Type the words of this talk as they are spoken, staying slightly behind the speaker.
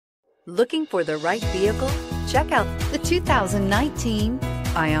Looking for the right vehicle? Check out the 2019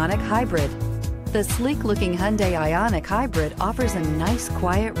 Ioniq Hybrid. The sleek-looking Hyundai Ioniq Hybrid offers a nice,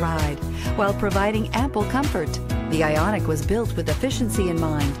 quiet ride while providing ample comfort. The Ioniq was built with efficiency in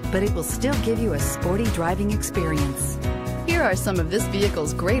mind, but it will still give you a sporty driving experience. Here are some of this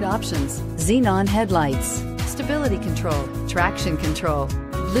vehicle's great options: xenon headlights, stability control, traction control,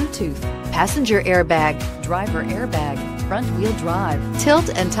 Bluetooth, passenger airbag, driver airbag, front wheel drive, tilt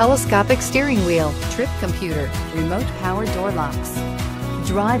and telescopic steering wheel, trip computer, remote power door locks.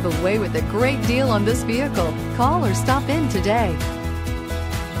 Drive away with a great deal on this vehicle. Call or stop in today.